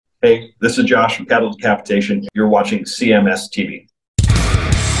Hey, this is Josh from Cattle Decapitation. You're watching CMS TV.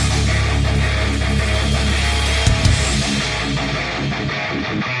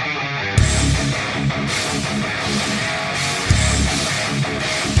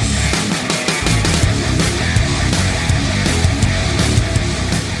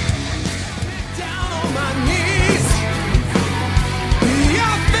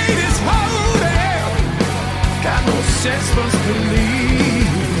 Senseless belief,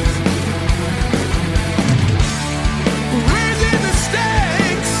 raising the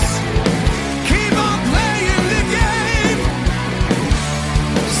stakes, keep on playing the game.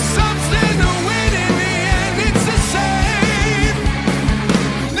 Something to win in the end, it's the same.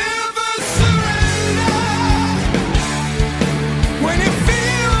 Never surrender when you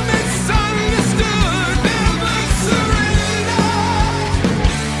feel misunderstood. Never surrender,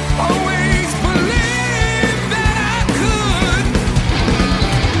 always believe that I could.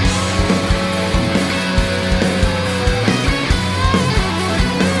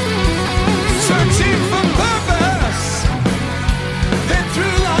 Searching for purpose, been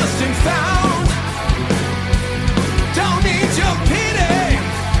through lost and found. Don't need your pity,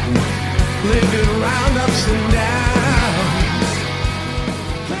 living around ups and downs.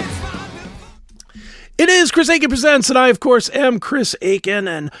 It is Chris Aiken Presents, and I, of course, am Chris Aiken,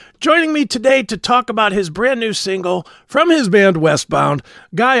 and joining me today to talk about his brand new single from his band Westbound,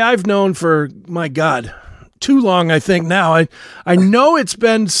 guy I've known for, my God, too long, I think now. I know it's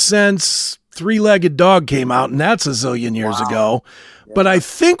been since Three-Legged Dog came out, and that's a zillion years ago, but I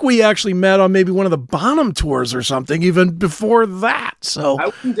think we actually met on maybe one of the Bonham tours or something, even before that. So I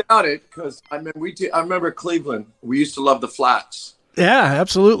wouldn't doubt it, because I remember Cleveland. We used to love the Flats. yeah,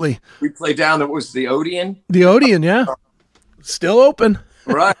 absolutely. We played down. It was the Odeon. The Odeon, yeah. Still open.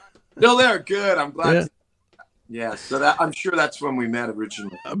 Right. Still there. Good. I'm glad. Yeah. Yeah. So that I'm sure that's when we met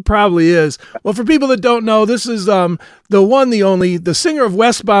originally. Probably is. Well, for people that don't know, this is the one, the only, the singer of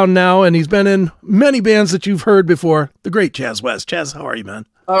Westbound now, and he's been in many bands that you've heard before, the great Chaz West. Chaz, how are you, man?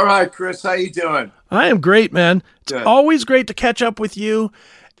 All right, Chris. How you doing? I am great, man. It's Good. always great to catch up with you,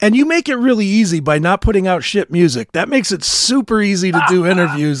 and you make it really easy by not putting out shit music. That makes it super easy to do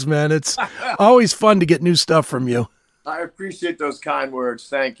interviews, man. It's always fun to get new stuff from you. I appreciate those kind words.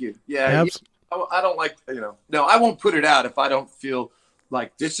 Thank you. Yeah. Abs- I don't like, no, I won't put it out if I don't feel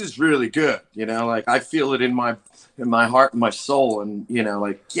like this is really good. Like I feel it in my heart and my soul. And,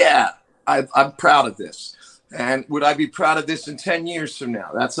 I'm proud of this. And would I be proud of this in 10 years from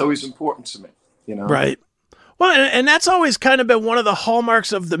now? That's always important to me, Right. Well, and that's always kind of been one of the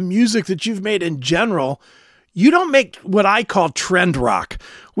hallmarks of the music that you've made in general. You don't make what I call trend rock,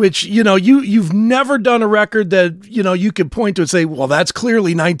 which, you've never done a record that, you could point to and say, well, that's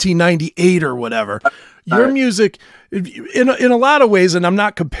clearly 1998 or whatever. Your music, in a lot of ways, and I'm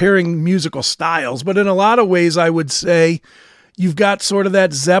not comparing musical styles, but in a lot of ways, I would say you've got sort of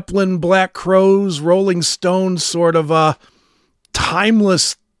that Zeppelin, Black Crowes, Rolling Stones sort of a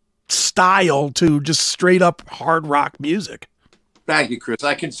timeless style to just straight up hard rock music. Thank you, Chris.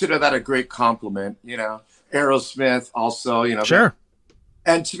 I consider that a great compliment, Aerosmith also, Sure.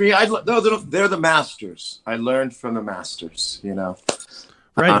 And to me, they're the masters. I learned from the masters,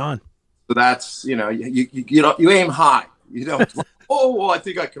 Right on. So that's, you aim high. You don't, I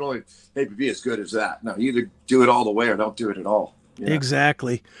think I can only maybe be as good as that. No, you either do it all the way or don't do it at all.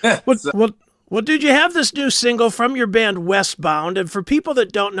 Exactly. Well, dude, you have this new single from your band Westbound. And for people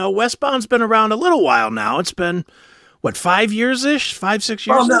that don't know, Westbound's been around a little while now. It's been, 5 years-ish? 5, 6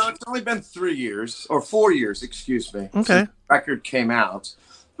 years? Oh, no, it's only been 3 years or 4 years, excuse me. Okay. Since the record came out.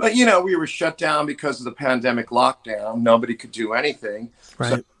 But, we were shut down because of the pandemic lockdown. Nobody could do anything.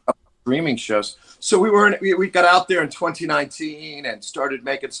 Right. So, streaming shows. So we got out there in 2019 and started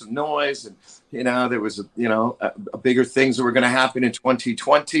making some noise. And, there was, a bigger things that were going to happen in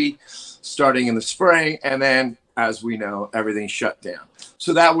 2020, starting in the spring. And then, as we know, everything shut down.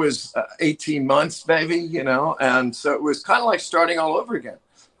 So that was 18 months, maybe, and so it was kind of like starting all over again,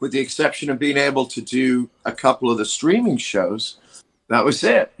 with the exception of being able to do a couple of the streaming shows. That was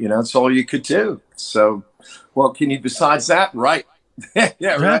it. That's all you could do. So what can you besides that? Right.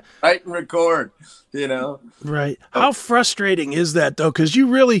 Yeah, right. Write and record, Right. How frustrating is that, though? Because you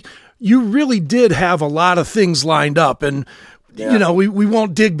really did have a lot of things lined up, and we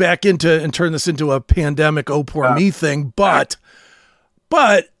won't dig back into and turn this into a pandemic, oh, poor me thing. But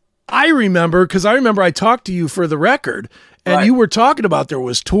I remember I talked to you for the record, and you were talking about there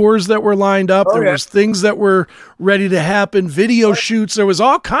was tours that were lined up. There was things that were ready to happen, video shoots. There was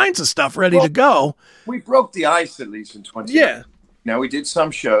all kinds of stuff ready to go. We broke the ice at least in 20. Yeah. We did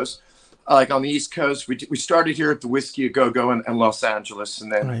some shows. like on the East Coast. We started here at the Whiskey A Go Go in Los Angeles,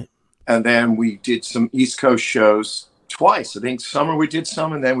 and then Right. we did some East Coast shows twice. I think summer we did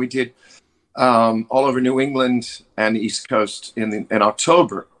some, and then we did all over New England and the East Coast in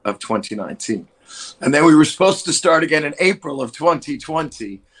October of 2019. And then we were supposed to start again in April of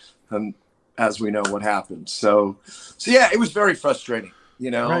 2020. And as we know what happened. So yeah, it was very frustrating,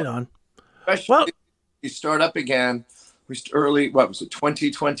 Right on. Especially Well, you start up again. What was it,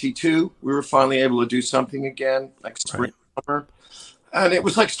 2022? We were finally able to do something again, like spring, summer. And it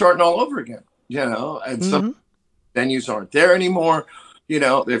was like starting all over again, and some venues aren't there anymore.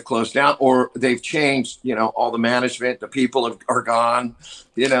 They've closed down or they've changed, all the management, the people are gone,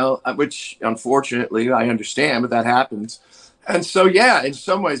 which unfortunately I understand, but that happens. And so, yeah, in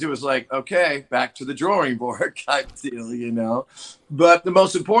some ways it was like, okay, back to the drawing board type deal, But the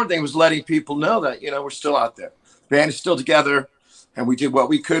most important thing was letting people know that, we're still out there. Band is still together. And we did what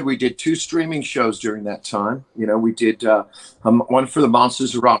we could. We did 2 streaming shows during that time. We did one for the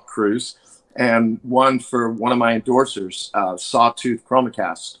Monsters of Rock cruise and one for one of my endorsers, Sawtooth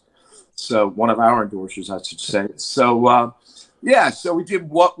Chromacast. So one of our endorsers, I should say. So, so we did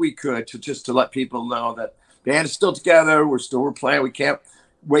what we could to let people know that band is still together. We're playing. We can't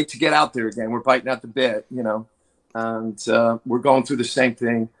wait to get out there again. We're biting at the bit, and we're going through the same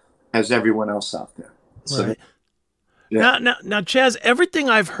thing as everyone else out there. So, right. Yeah. Now, Chaz, everything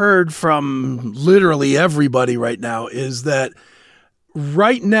I've heard from literally everybody right now is that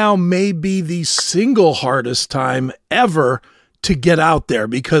right now may be the single hardest time ever to get out there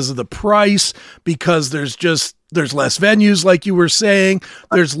because of the price, because there's less venues, like you were saying,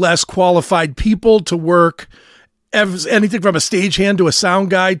 there's less qualified people to work anything from a stagehand to a sound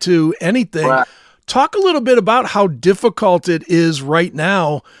guy to anything. Right. Talk a little bit about how difficult it is right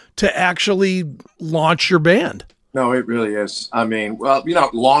now to actually launch your band. No, it really is. I mean, well, you're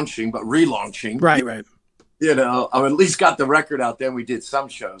not launching, but relaunching. Right. I've at least got the record out there. And we did some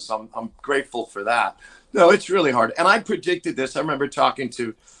shows. So I'm grateful for that. No, it's really hard. And I predicted this. I remember talking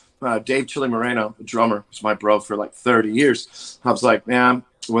to Dave Chili Moreno, a drummer, who's my bro for like 30 years. I was like, man,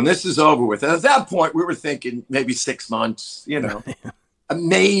 when this is over with, and at that point we were thinking maybe 6 months,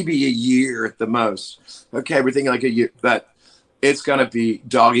 maybe a year at the most. Okay, we're thinking like a year, but it's going to be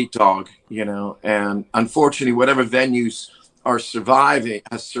dog eat dog, and unfortunately, whatever venues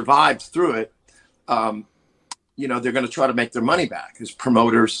has survived through it, they're going to try to make their money back as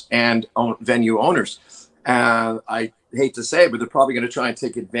promoters and venue owners. And I hate to say it, but they're probably going to try and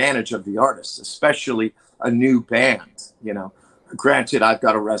take advantage of the artists, especially a new band. Granted, I've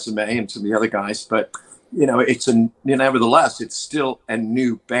got a resume and some of the other guys, but nevertheless, it's still a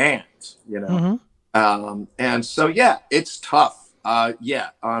new band. And so, yeah, it's tough.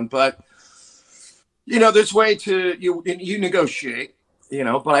 But there's way to you negotiate.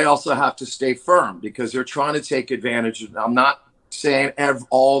 But I also have to stay firm because they're trying to take advantage. I'm not saying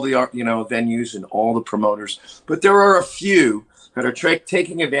all the venues and all the promoters, but there are a few that are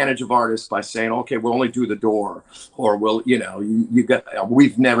taking advantage of artists by saying, okay, we'll only do the door, or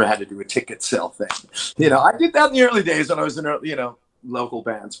we've never had to do a ticket sale thing. I did that in the early days when I was in local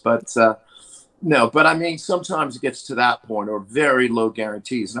bands, but no, but I mean, sometimes it gets to that point or very low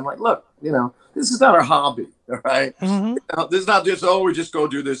guarantees. And I'm like, look, this is not our hobby. All right. This is not just, we just go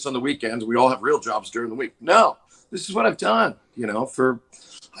do this on the weekends. We all have real jobs during the week. No, this is what I've done,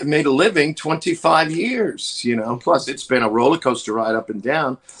 I've made a living 25 years, plus it's been a roller coaster ride up and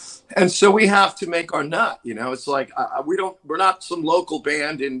down. And so we have to make our nut, it's like, we're not some local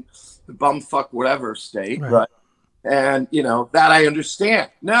band in the bumfuck whatever state. Right. And, that I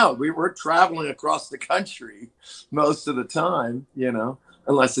understand. No, we were traveling across the country most of the time,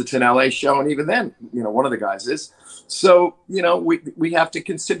 unless it's an LA show. And even then, one of the guys is. So, we have to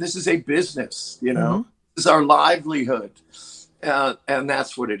consider this is a business, this is our livelihood. And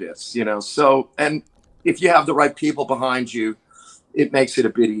that's what it is, So, and if you have the right people behind you, it makes it a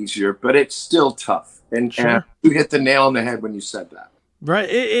bit easier, but it's still tough. And you hit the nail on the head when you said that. Right.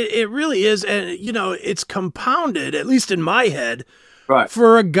 It really is. And, it's compounded, at least in my head, right,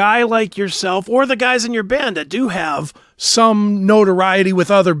 for a guy like yourself or the guys in your band that do have some notoriety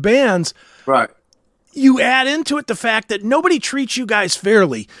with other bands. Right. You add into it the fact that nobody treats you guys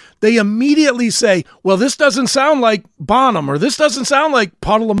fairly. They immediately say, well, this doesn't sound like Bonham, or this doesn't sound like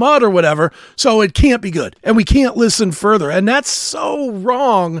Puddle of Mud or whatever, so it can't be good, and we can't listen further. And that's so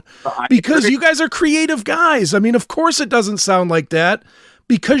wrong because you guys are creative guys. I mean, of course it doesn't sound like that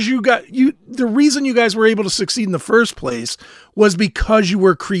because the reason you guys were able to succeed in the first place was because you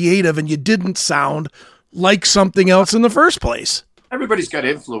were creative and you didn't sound like something else in the first place. Everybody's got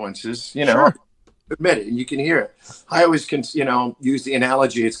influences, Sure. admit it. You can hear it. I always can, use the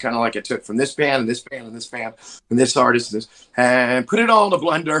analogy. It's kind of like I took from this band and this band and this band and this artist and put it all in a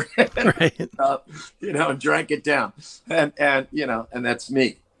blender, and, and drank it down. And that's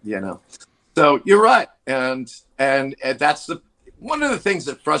me, So you're right. And that's one of the things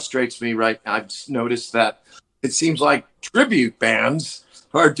that frustrates me, right? I've noticed that it seems like tribute bands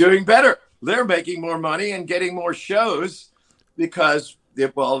are doing better. They're making more money and getting more shows because,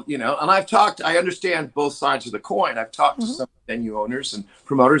 and I understand both sides of the coin. I've talked to some venue owners and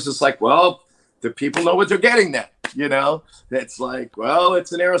promoters. It's like, well, the people know what they're getting then, It's like, well,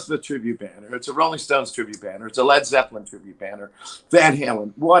 it's an Aerosmith tribute band, or it's a Rolling Stones tribute band, or it's a Led Zeppelin tribute band, or Van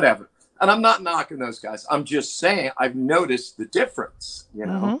Halen, whatever. And I'm not knocking those guys. I'm just saying I've noticed the difference,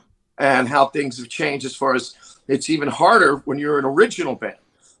 and how things have changed as far as it's even harder when you're an original band.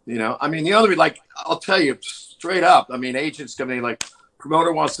 I mean, the other, like, I'll tell you straight up. I mean, agents come in, like,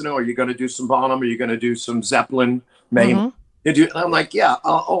 promoter wants to know, are you going to do some Bonham? Are you going to do some Zeppelin? And I'm like, yeah,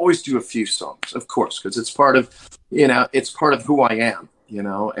 I'll always do a few songs, of course, because it's part of, it's part of who I am,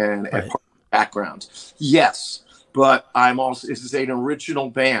 and part of background. Yes, but I'm also, this is an original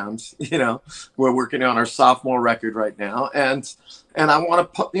band, we're working on our sophomore record right now, and I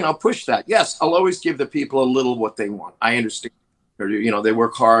want to, push that. Yes, I'll always give the people a little what they want. I understand. They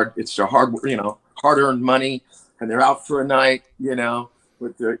work hard. It's their hard-earned money, and they're out for a night,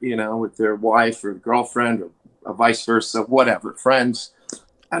 with their wife or girlfriend or vice versa, whatever, friends,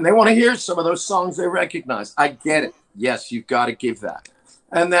 and they want to hear some of those songs they recognize. I get it. Yes, you've got to give that,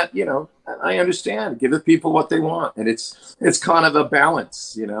 and that, I understand. Give the people what they want, and it's kind of a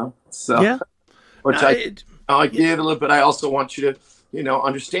balance, So, yeah. Which I get a little bit. I also want you to,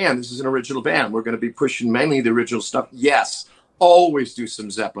 understand this is an original band. We're going to be pushing mainly the original stuff. Yes. Always do some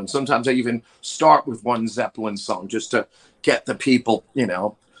Zeppelin. Sometimes I even start with one Zeppelin song just to get the people,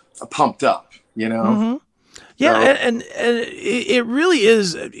 pumped up, Yeah, so. and it really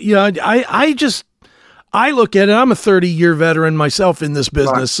is, I look at it, I'm a 30-year veteran myself in this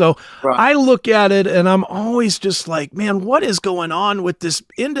business, so I look at it and I'm always just like, man, what is going on with this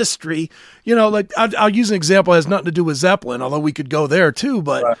industry? Like I'll use an example that has nothing to do with Zeppelin, although we could go there too,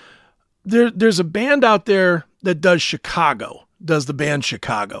 but there's a band out there that does the band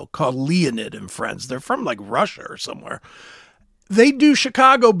Chicago, called Leonid and Friends. They're from like Russia or somewhere. They do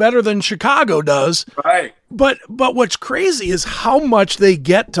Chicago better than Chicago does. Right. But what's crazy is how much they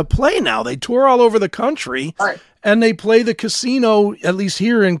get to play now. They tour all over the country, and they play the casino, at least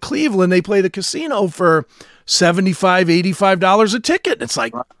here in Cleveland, they play the casino for $75, $85 a ticket. It's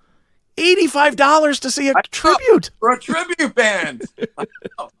like $85 to see a tribute. For a tribute band.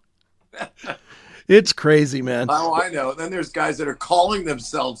 It's crazy, man. Oh, I know. Then there's guys that are calling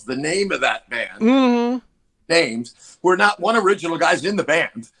themselves the name of that band. Names. We're not one original guys in the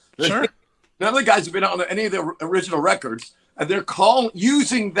band. Sure. None of the guys have been on any of the original records, and they're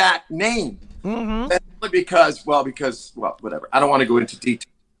using that name. Because, whatever. I don't want to go into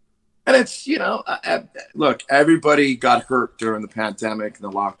detail. And it's, look, everybody got hurt during the pandemic and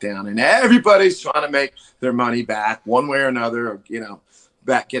the lockdown, and everybody's trying to make their money back one way or another, or,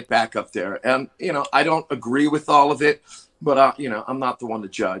 get back up there. And, I don't agree with all of it, but, I'm not the one to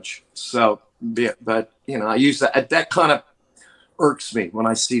judge. So, but, I use that kind of irks me when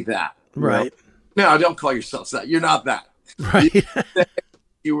I see that. Right. No, don't call yourselves that. You're not that. Right.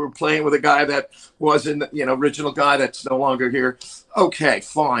 You were playing with a guy that wasn't, original guy that's no longer here. Okay,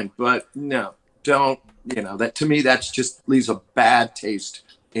 fine. But no, don't, that to me, that's just leaves a bad taste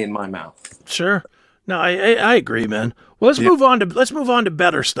in my mouth. Sure. No, I agree, man. Well, let's move on to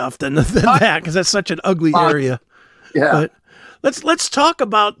better stuff than that, because that's such an ugly area. Yeah. But let's talk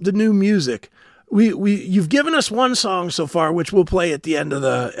about the new music. You've given us one song so far, which we'll play at the end of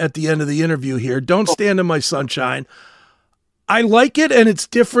the interview here. Don't Stand in My Sunshine. I like it, and it's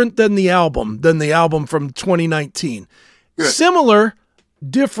different than the album from 2019. Good. Similar,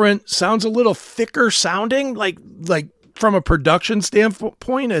 different, sounds a little thicker sounding, like from a production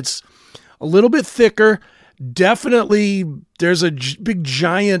standpoint, it's a little bit thicker. Definitely, there's a big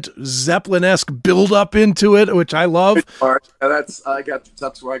giant Zeppelin-esque build up into it, which I love. That's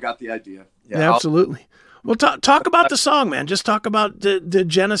where I got the idea. Yeah, absolutely. Well, talk about the song, man. Just talk about the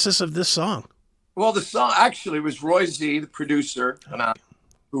genesis of this song. Well, the song actually was Roy Z, the producer, and I,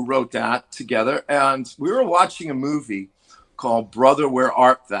 who wrote that together. And we were watching a movie called Brother, Where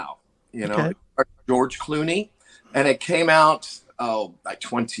Art Thou? George Clooney, and it came out like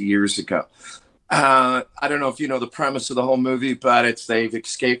 20 years ago. I don't know if you know the premise of the whole movie, but they've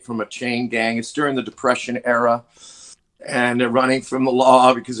escaped from a chain gang. It's during the Depression era, and they're running from the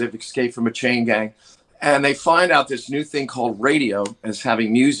law because they've escaped from a chain gang. and they find out this new thing called radio is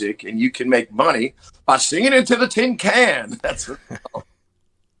having music, and you can make money by singing into the tin can. That's what it's called.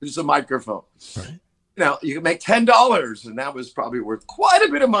 There's a microphone. Right. Now you can make $10, and that was probably worth quite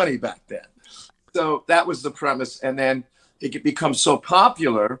a bit of money back then. So that was the premise, and then it becomes so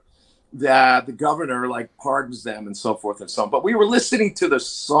popular that the governor like pardons them and so forth and so on. But we were listening to the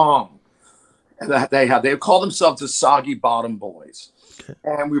song that they had. They called themselves the Soggy Bottom Boys. Okay.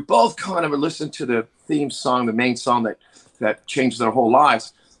 And we both kind of listened to the theme song, the main song that changed their whole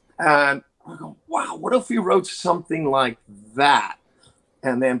lives. And I go, wow, what if we wrote something like that?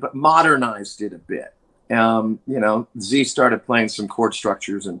 And then, but modernized it a bit. You know, Z started playing some chord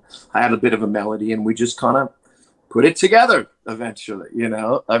structures, and I had a bit of a melody, and we just kind of put it together eventually, you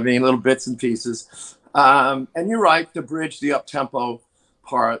know, I mean, little bits and pieces. And you're right, the bridge, the up-tempo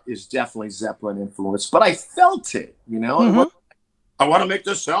part is definitely Zeppelin influenced, but I felt it, you know. Mm-hmm. I want to make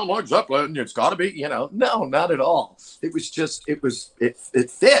this sound like Zeppelin. It's got to be, you know, no, not at all. It was just, it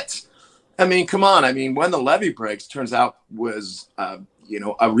fit. I mean, come on. I mean, When the Levee Breaks turns out was, you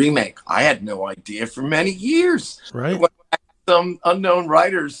know, a remake. I had no idea for many years. Right. Some unknown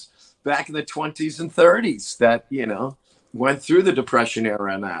writers back in the 20s and 30s that, you know, went through the Depression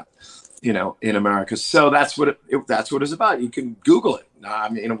era and that, you know, in America. So that's what that's what it's about. You can Google it. I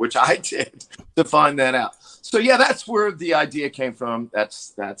mean, which I did to find that out. So yeah, that's where the idea came from.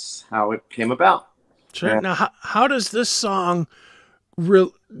 That's how it came about. Sure. Yeah. Now, how does this song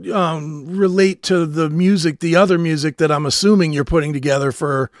relate to the music, the other music that I'm assuming you're putting together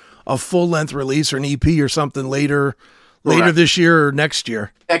for a full length release or an EP or something later this year or next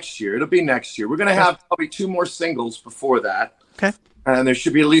year? Next year. It'll be next year. We're going to have probably 2 more singles before that. Okay. And there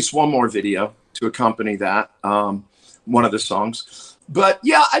should be at least 1 more video to accompany that, one of the songs. But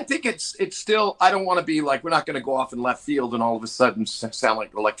yeah, I think it's still, I don't want to be like, we're not going to go off in left field and all of a sudden sound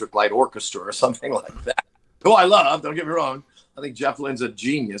like Electric Light Orchestra or something like that. Who I love, don't get me wrong. I think Jeff Lynne's a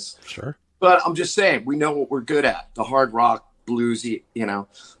genius. Sure. But I'm just saying, we know what we're good at. The hard rock, bluesy, you know.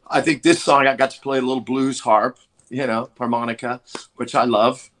 I think this song, I got to play a little blues harp, you know, harmonica, which I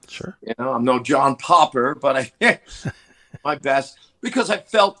love. Sure. You know, I'm no John Popper, but I my best because I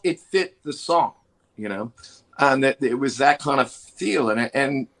felt it fit the song, you know, and that it was that kind of feel.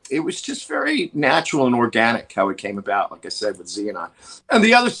 And it was just very natural and organic how it came about, like I said, with Z and I. And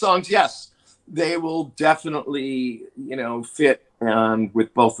the other songs, yes, they will definitely, you know, fit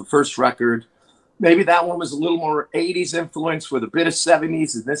with both the first record. Maybe that one was a little more 80s influence with a bit of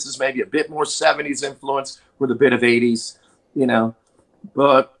 70s, and this is maybe a bit more 70s influence with a bit of 80s, you know.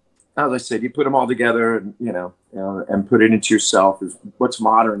 But as I said, you put them all together, and you know, and put it into yourself is what's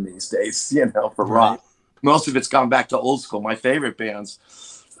modern these days, you know, for rock. Most of it's gone back to old school. My favorite bands,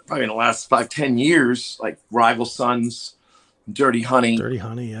 probably in the last 5-10 years, like Rival Sons, Dirty Honey. Dirty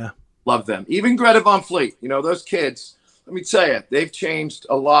Honey, yeah. Love them. Even Greta Van Fleet, you know, those kids, let me tell you, they've changed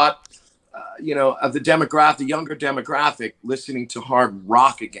a lot, you know, of the younger demographic listening to hard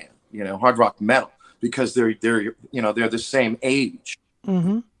rock again, you know, hard rock metal, because they're you know, they're the same age.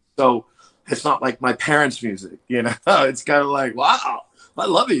 Mm-hmm. So it's not like my parents' music, you know, it's kind of like, wow, I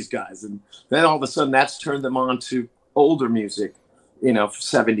love these guys. And then all of a sudden that's turned them on to older music, you know,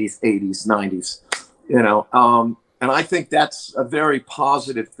 70s, 80s, 90s, you know, and I think that's a very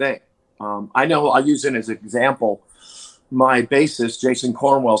positive thing. I know I use it as an example. My bassist, Jason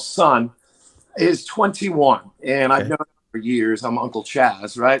Cornwell's son, is 21, and I've known him for years. I'm Uncle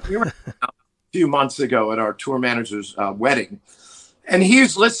Chaz, right? We were a few months ago at our tour manager's wedding, and he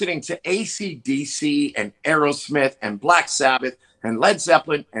was listening to AC/DC and Aerosmith and Black Sabbath and Led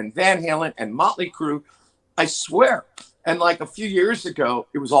Zeppelin and Van Halen and Motley Crue. I swear. And like a few years ago,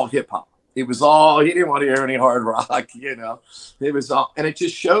 it was all hip hop. It was all, he didn't want to hear any hard rock, you know. It was all, and it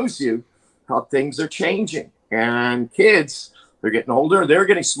just shows you how things are changing. And kids, they're getting older, they're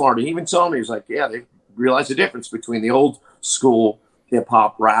getting smarter. He even told me, he was like, yeah, they realize the difference between the old school hip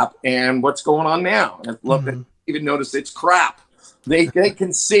hop rap and what's going on now. And look, they even notice it's crap. They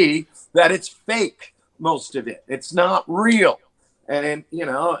can see that it's fake, most of it. It's not real. And, you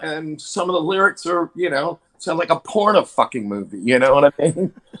know, and some of the lyrics are, you know, sound like a porno fucking movie. You know what I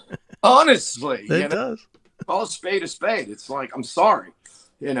mean? Honestly, it does. Call a spade a spade. It's like, I'm sorry.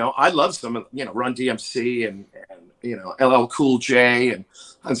 You know, I love some of, you know, Run DMC and you know, LL Cool J and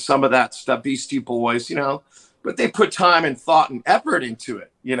some of that stuff, Beastie Boys, you know, but they put time and thought and effort into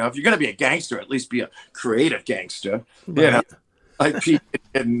it. You know, if you're going to be a gangster, at least be a creative gangster, right. You know, like Pete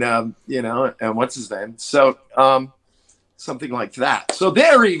and, you know, and what's his name? So something like that. So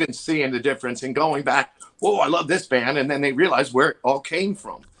they're even seeing the difference and going back, whoa, I love this band. And then they realize where it all came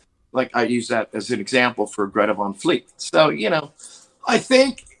from. Like I use that as an example for Greta Van Fleet. So, you know, I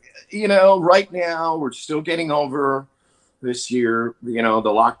think right now we're still getting over this year, the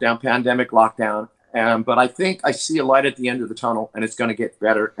lockdown, pandemic lockdown. But I think I see a light at the end of the tunnel, and it's going to get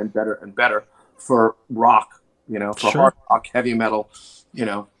better and better and better for rock, for hard rock, heavy metal,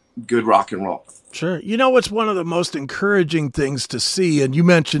 good rock and roll. Sure. You know what's one of the most encouraging things to see, and you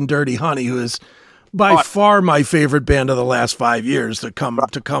mentioned Dirty Honey, who is by far my favorite band of the last 5 years to come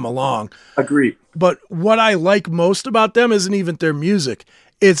along. Agreed. But what I like most about them isn't even their music.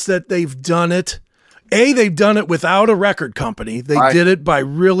 It's that they've done it. They've done it without a record company. They did it by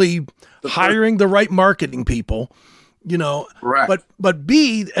really hiring the right marketing people, Correct. But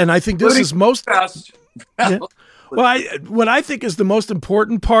B, and I think this is most yeah. Well, what I think is the most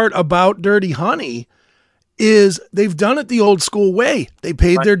important part about Dirty Honey is they've done it the old school way. They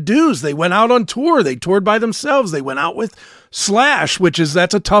paid their dues. They went out on tour. They toured by themselves. They went out with Slash,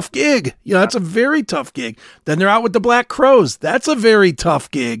 that's a tough gig. That's a very tough gig. Then they're out with the Black Crowes. That's a very tough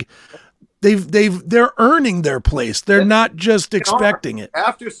gig. They're earning their place. They're not just expecting it.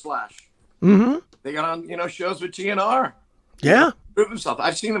 After Slash, they got on shows with GNR. Yeah, prove themselves.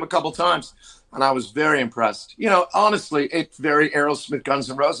 I've seen them a couple times, and I was very impressed. Honestly, it's very Aerosmith, Guns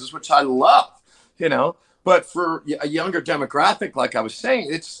N' Roses, which I love. But for a younger demographic, like I was saying,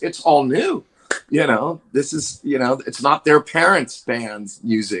 it's all new. This is it's not their parents' band's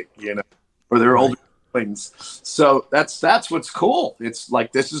music, or their older things. So that's what's cool. It's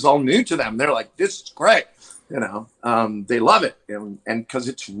like this is all new to them. They're like, this is great. They love it, and because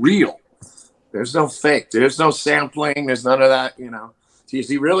it's real. There's no fake. There's no sampling. There's none of that. Is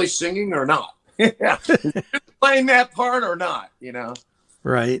he really singing or not? Yeah, is he playing that part or not?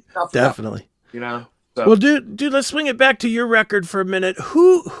 Right. Definitely. So. Well, dude, let's swing it back to your record for a minute.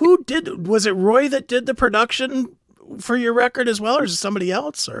 Who was it Roy that did the production for your record as well, or is it somebody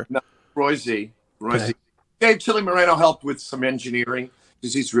else? Or no, Roy Z. Okay. Dave Chili Moreno helped with some engineering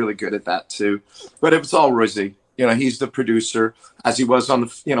because he's really good at that too. But it was all Roy Z. He's the producer, as he was on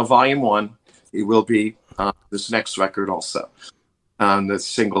the Volume 1. He will be on this next record also. The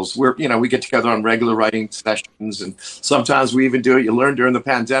singles, we get together on regular writing sessions, and sometimes we even do it. You learn during the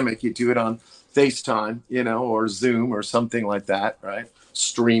pandemic, you do it on FaceTime, or Zoom or something like that, right?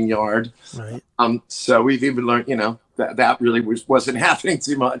 StreamYard. Right. So we've even learned, that really wasn't happening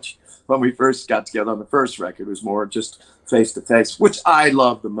too much when we first got together on the first record. It was more just face to face, which I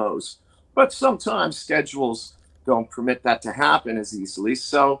love the most. But sometimes schedules don't permit that to happen as easily.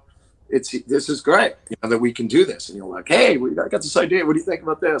 So this is great, that we can do this. And you're like, hey, I got this idea. What do you think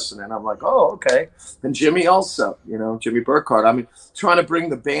about this? And then I'm like, oh, okay. And Jimmy also, Jimmy Burkhart. I mean, trying to bring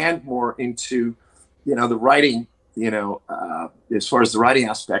the band more into, the writing, as far as the writing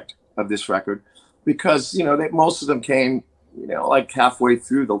aspect of this record, because, most of them came, like halfway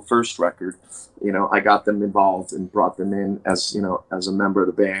through the first record. I got them involved and brought them in as, as a member of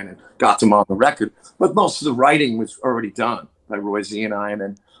the band and got them on the record. But most of the writing was already done by Roy Z and I, and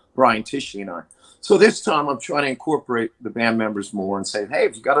then Brian Tishy and I. So this time I'm trying to incorporate the band members more and say, hey,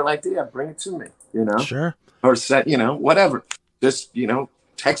 if you got an idea, bring it to me, Sure. Or set, whatever. Just,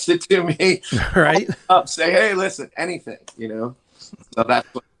 text it to me. Right. Up, say, hey, listen, anything, So that's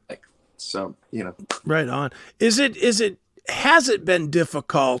what I like. So, Right on. Has it been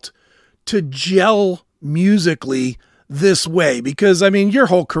difficult to gel musically this way? Because your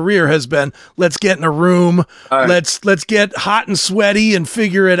whole career has been, let's get in a room, let's get hot and sweaty and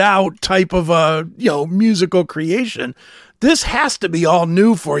figure it out type of musical creation. This has to be all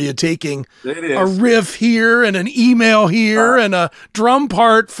new for you, taking a riff here and an email here and a drum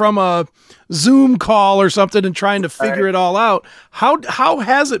part from a Zoom call or something and trying to figure it all out. How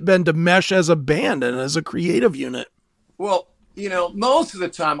has it been to mesh as a band and as a creative unit? Well, most of the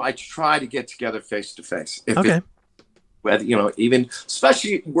time I try to get together face to face. Okay. Even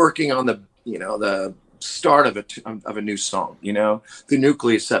especially working on the start of a new song, the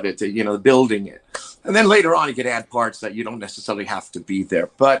nucleus of it, the building it. And then later on you can add parts that you don't necessarily have to be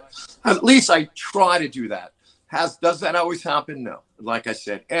there. But at least I try to do that. Does that always happen? No. Like I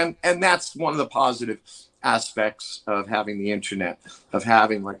said. And that's one of the positive aspects of having the internet, of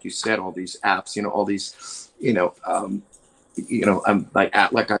having, like you said, all these apps, all these,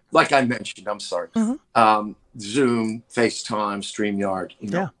 like I mentioned, I'm sorry. Mm-hmm. Zoom, FaceTime, StreamYard,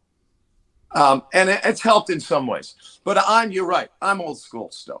 Yeah. And it's helped in some ways, but you're right. I'm old school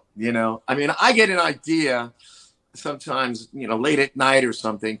still, I get an idea sometimes, late at night or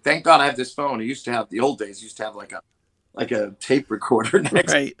something. Thank God I have this phone. The old days used to have like a tape recorder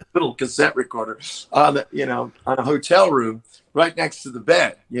next to a little cassette recorder on a hotel room right next to the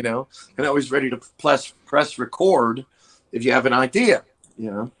bed, and always ready to press record if you have an idea,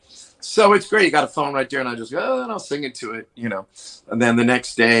 So it's great. You got a phone right there, and I just go, oh, and I'll sing it to it, And then the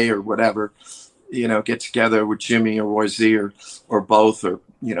next day or whatever, get together with Jimmy or Roy Z or both, or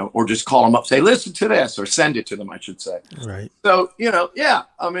or just call them up, say, listen to this, or send it to them, I should say. Right. So yeah.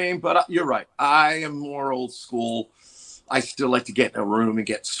 I mean, but you're right. I am more old school. I still like to get in a room and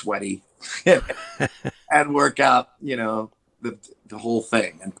get sweaty and work out, the whole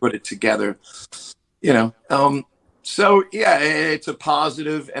thing and put it together, So yeah, it's a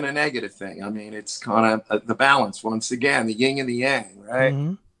positive and a negative thing. I mean, it's kind of the balance, once again, the yin and the yang, right?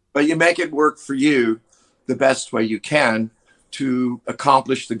 Mm-hmm. But you make it work for you the best way you can to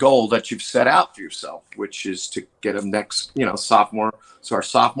accomplish the goal that you've set out for yourself, which is to get a next, sophomore. So our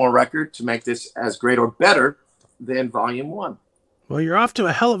sophomore record, to make this as great or better than volume 1. Well, you're off to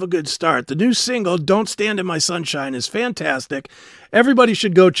a hell of a good start. The new single, Don't Stand in My Sunshine, is fantastic. Everybody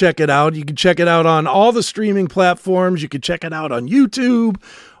should go check it out. You can check it out on all the streaming platforms. You can check it out on YouTube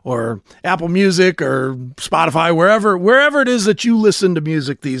or Apple Music or Spotify, wherever it is that you listen to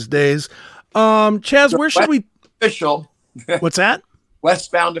music these days. Chaz, where should we... Official. What's that?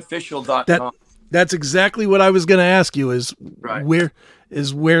 Westboundofficial.com. That's exactly what I was going to ask you, is right. where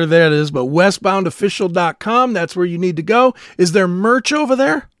that is, but westboundofficial.com, that's where you need to go. Is there merch over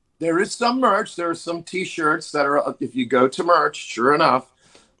there? There is some merch. There are some t-shirts that are, if you go to merch, sure enough,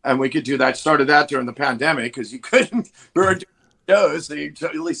 and we could do that. Started that during the pandemic because you couldn't burn shows, so you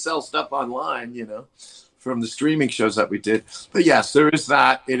totally sell stuff online, from the streaming shows that we did. But yes, there is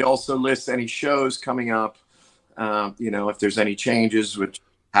that. It also lists any shows coming up, if there's any changes, which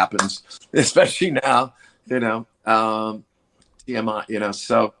happens, especially now, TMI,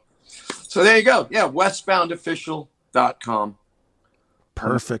 so there you go. Yeah, westboundofficial.com.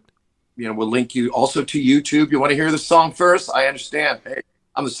 Perfect. We'll link you also to YouTube. You want to hear the song first? I understand. Hey,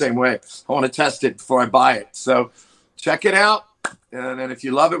 I'm the same way. I want to test it before I buy it. So check it out. And then if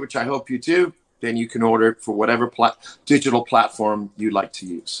you love it, which I hope you do, then you can order it for whatever digital platform you like to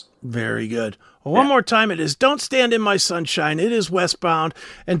use. Very good. Well, one more time, it is Don't Stand in My Sunshine. It is Westbound.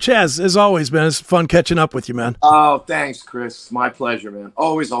 And Chaz, as always, man, it's fun catching up with you, man. Oh, thanks, Chris. My pleasure, man.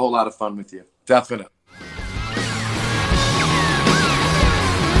 Always a whole lot of fun with you. Definitely.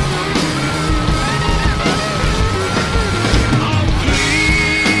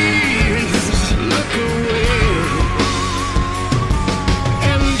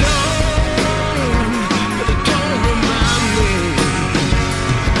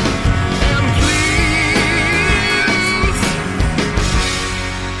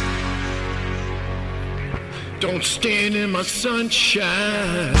 Don't stand in my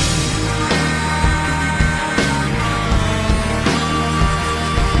sunshine.